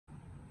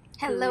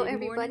Hello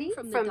everybody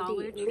from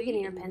the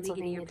Ligonier,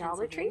 Pennsylvania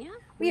Dollar Tree.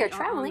 We are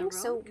traveling,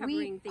 so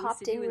we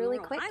popped in really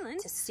quick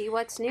to see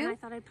what's new.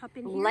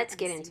 Let's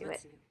get into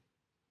it.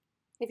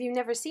 If you've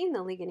never seen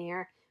the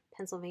Ligonier,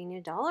 Pennsylvania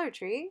Dollar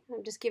Tree,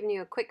 I'm just giving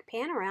you a quick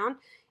pan around.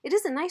 It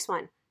is a nice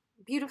one,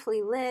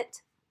 beautifully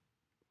lit,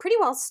 pretty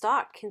well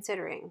stocked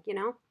considering, you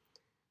know.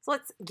 So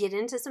let's get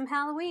into some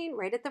Halloween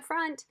right at the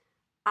front.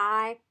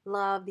 I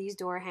love these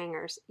door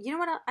hangers. You know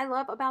what I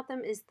love about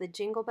them is the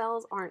jingle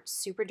bells aren't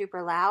super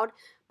duper loud,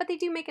 but they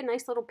do make a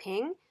nice little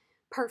ping.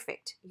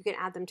 Perfect. You can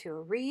add them to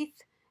a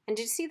wreath. And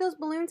did you see those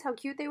balloons, how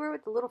cute they were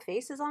with the little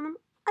faces on them?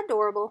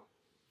 Adorable.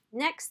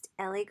 Next,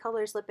 LA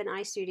Colors Lip and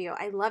Eye Studio.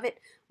 I love it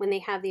when they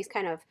have these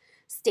kind of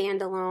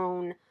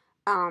standalone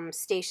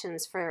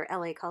stations for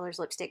LA Colors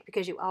lipstick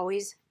because you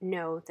always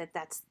know that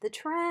that's the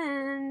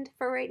trend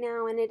for right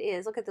now, and it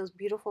is. Look at those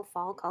beautiful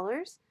fall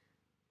colors.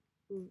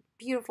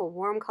 Beautiful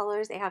warm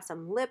colors. They have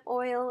some lip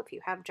oil if you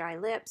have dry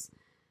lips.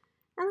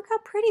 And look how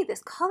pretty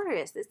this color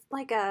is. It's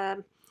like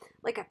a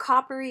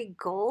coppery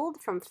gold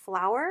from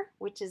Flower,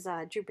 which is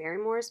Drew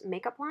Barrymore's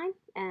makeup line,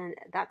 and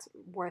that's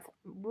worth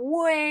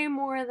way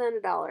more than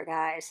 $1,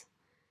 guys.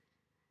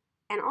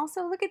 And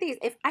also look at these.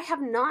 If I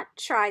have not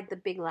tried the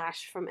Big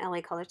Lash from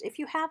LA Colors, if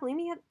you have, leave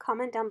me a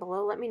comment down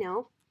below. Let me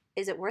know.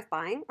 Is it worth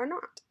buying or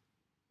not?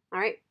 All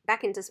right,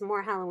 back into some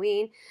more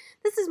Halloween.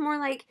 This is more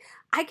like,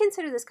 I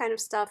consider this kind of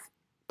stuff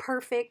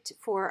perfect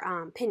for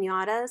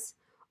piñatas,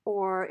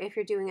 or if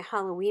you're doing a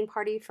Halloween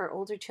party for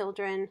older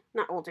children,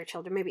 not older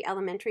children, maybe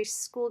elementary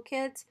school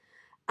kids.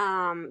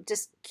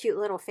 Just cute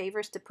little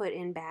favors to put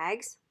in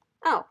bags.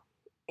 Oh,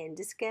 and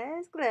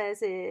disguise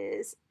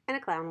glasses, and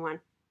a clown one.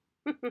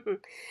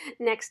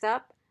 Next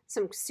up,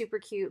 some super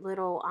cute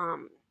little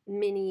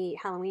mini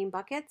Halloween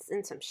buckets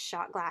and some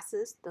shot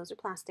glasses. Those are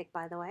plastic,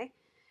 by the way.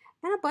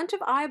 And a bunch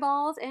of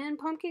eyeballs and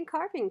pumpkin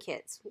carving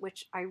kits,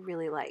 which I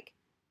really like.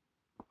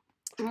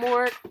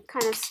 More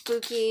kind of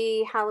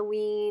spooky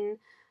Halloween,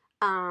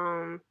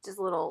 just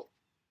little,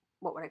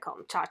 what would I call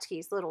them,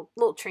 tchotchkes,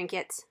 little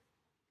trinkets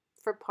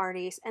for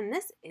parties. And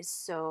this is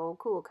so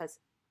cool because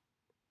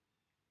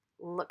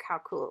look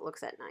how cool it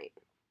looks at night.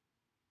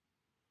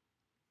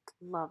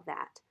 Love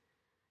that.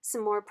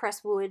 Some more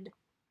pressed wood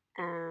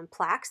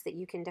plaques that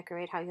you can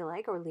decorate how you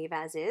like or leave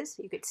as is.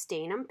 You could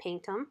stain them,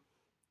 paint them.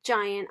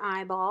 Giant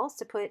eyeballs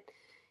to put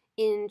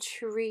in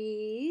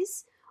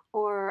trees,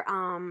 or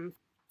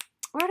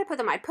where would I put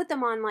them? I'd put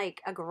them on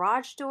like a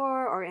garage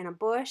door or in a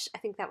bush. I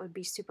think that would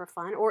be super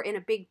fun, or in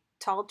a big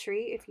tall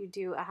tree if you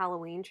do a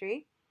Halloween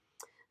tree.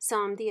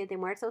 Some Dia de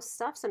Muertos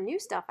stuff, some new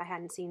stuff I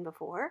hadn't seen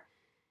before.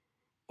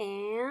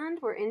 And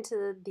we're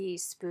into the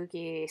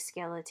spooky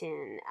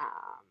skeleton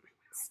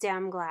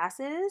stem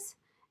glasses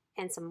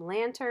and some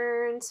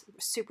lanterns.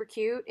 Super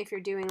cute if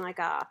you're doing like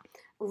a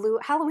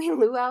Halloween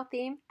luau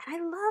theme. And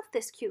I love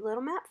this cute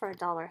little map for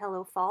 $1.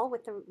 Hello Fall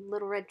with the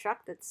little red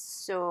truck that's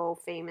so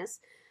famously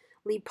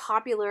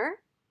popular.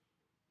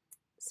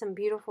 Some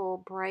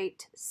beautiful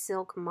bright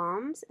silk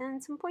mums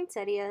and some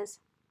poinsettias.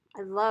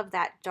 I love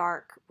that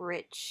dark,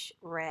 rich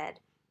red.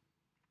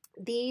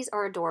 These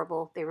are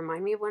adorable. They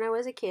remind me of when I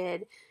was a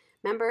kid.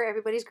 Remember,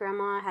 everybody's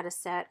grandma had a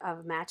set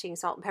of matching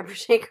salt and pepper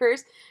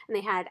shakers, and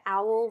they had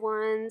owl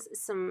ones,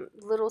 some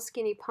little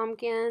skinny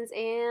pumpkins,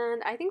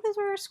 and I think those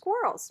were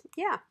squirrels.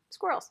 Yeah,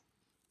 squirrels.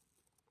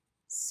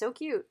 So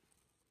cute.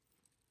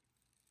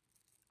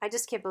 I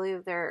just can't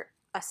believe they're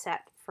a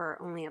set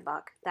for only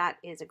 $1. That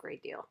is a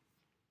great deal.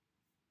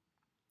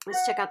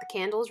 Let's check out the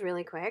candles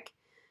really quick.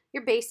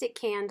 Your basic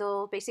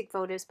candle, basic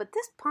votives, but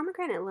this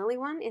pomegranate lily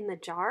one in the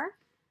jar,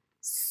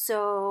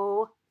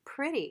 so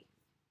pretty.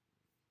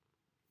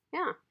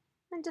 Yeah,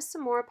 and just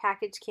some more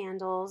packaged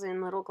candles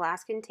in little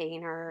glass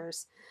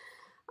containers.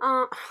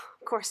 Of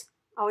course,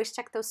 always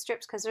check those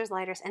strips because there's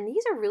lighters. And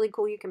these are really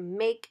cool. You can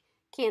make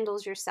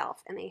candles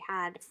yourself. And they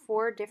had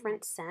 4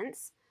 different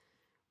scents.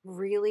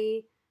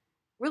 Really,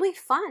 really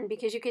fun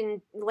because you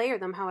can layer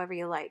them however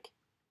you like.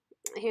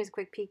 Here's a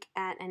quick peek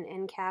at an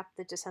end cap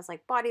that just has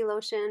like body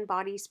lotion,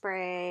 body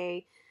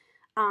spray,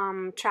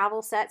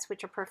 travel sets,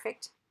 which are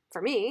perfect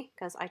for me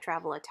because I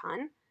travel a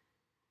ton.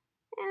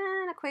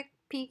 And a quick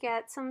peek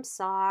at some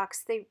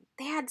socks. They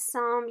had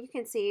some, you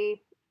can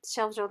see,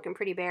 shelves are looking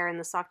pretty bare in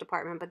the sock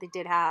department, but they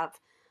did have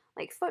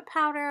like foot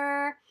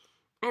powder,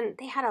 and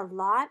they had a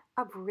lot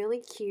of really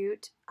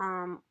cute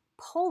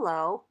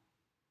polo,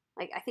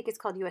 like I think it's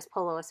called US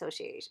Polo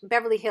Association,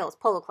 Beverly Hills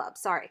Polo Club,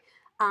 sorry,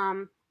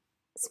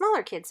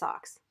 smaller kid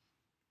socks.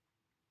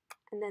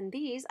 And then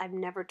these I've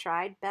never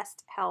tried,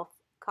 Best Health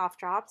cough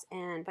drops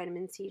and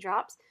vitamin C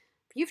drops.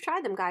 If you've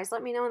tried them, guys,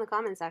 let me know in the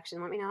comment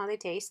section. Let me know how they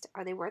taste.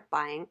 Are they worth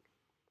buying?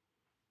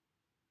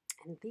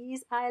 And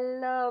these I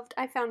loved.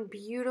 I found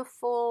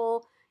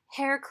beautiful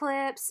hair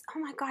clips.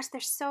 Oh my gosh,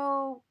 they're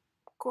so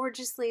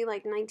gorgeously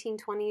like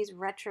 1920s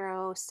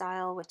retro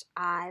style, which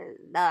I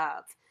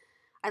love.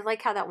 I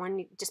like how that one,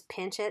 you just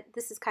pinch it.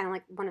 This is kind of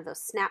like one of those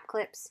snap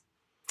clips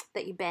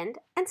that you bend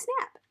and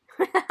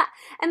snap.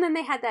 And then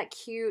they had that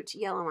cute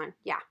yellow one.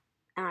 Yeah,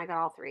 and I got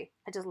all 3.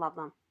 I just love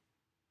them.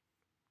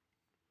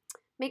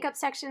 Makeup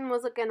section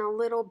was looking a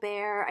little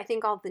bare. I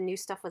think all the new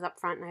stuff was up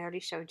front, and I already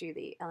showed you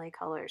the LA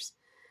Colors.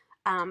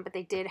 But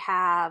they did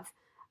have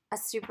a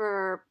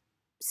super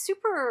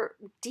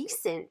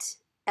decent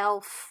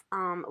e.l.f.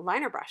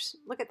 Liner brush.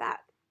 Look at that.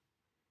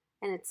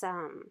 And it's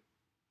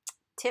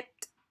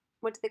tipped,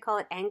 what do they call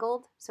it,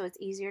 angled, so it's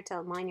easier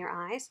to line your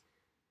eyes.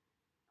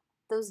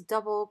 Those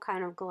double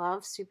kind of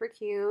gloves, super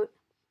cute.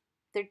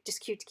 They're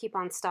just cute to keep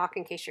on stock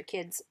in case your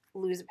kids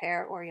lose a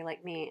pair, or you're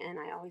like me and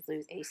I always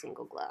lose a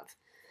single glove.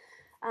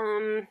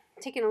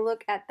 Taking a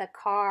look at the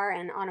car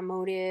and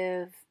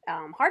automotive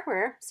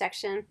hardware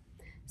section,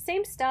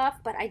 same stuff,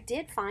 but I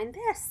did find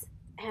this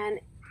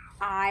and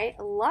I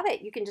love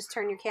it. You can just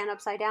turn your can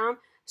upside down,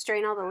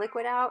 strain all the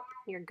liquid out,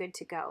 you're good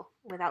to go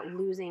without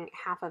losing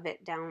half of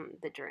it down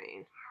the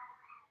drain.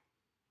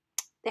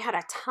 They had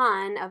a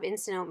ton of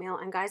instant oatmeal,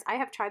 and guys, I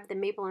have tried the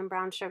maple and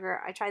brown sugar.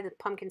 I tried the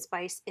pumpkin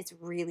spice. It's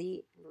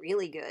really,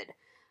 really good.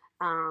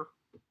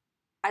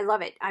 I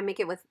love it. I make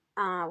it with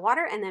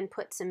water and then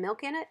put some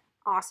milk in it.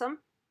 Awesome.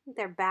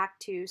 They're back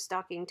to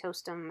stocking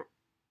Toastum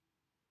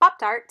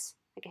Pop-Tarts.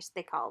 I guess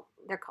they're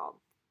called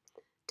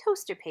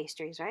toaster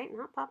pastries, right?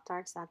 Not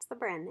Pop-Tarts. That's the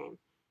brand name.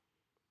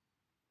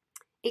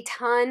 A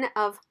ton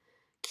of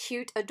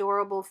cute,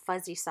 adorable,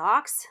 fuzzy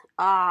socks.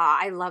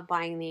 I love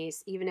buying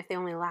these, even if they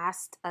only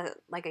last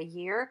like a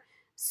year.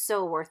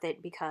 So worth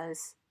it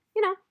because,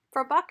 you know,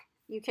 for $1,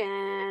 you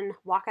can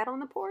walk out on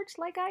the porch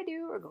like I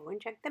do, or go and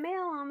check the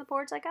mail on the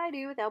porch like I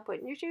do without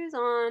putting your shoes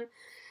on.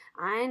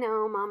 I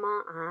know,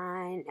 Mama,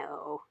 I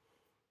know.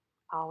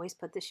 Always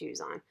put the shoes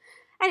on.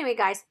 Anyway,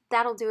 guys,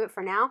 that'll do it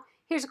for now.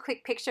 Here's a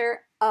quick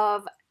picture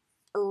of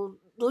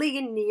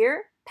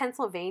Ligonier,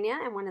 Pennsylvania,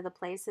 and one of the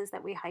places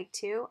that we hiked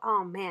to.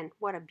 Oh man,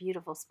 what a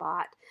beautiful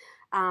spot.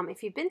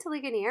 If you've been to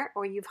Ligonier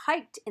or you've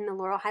hiked in the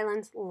Laurel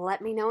Highlands, let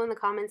me know in the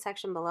comment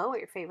section below what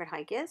your favorite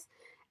hike is.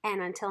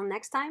 And until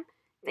next time,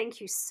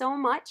 thank you so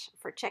much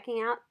for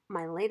checking out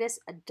my latest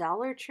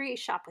Dollar Tree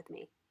shop with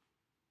me.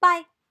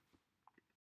 Bye.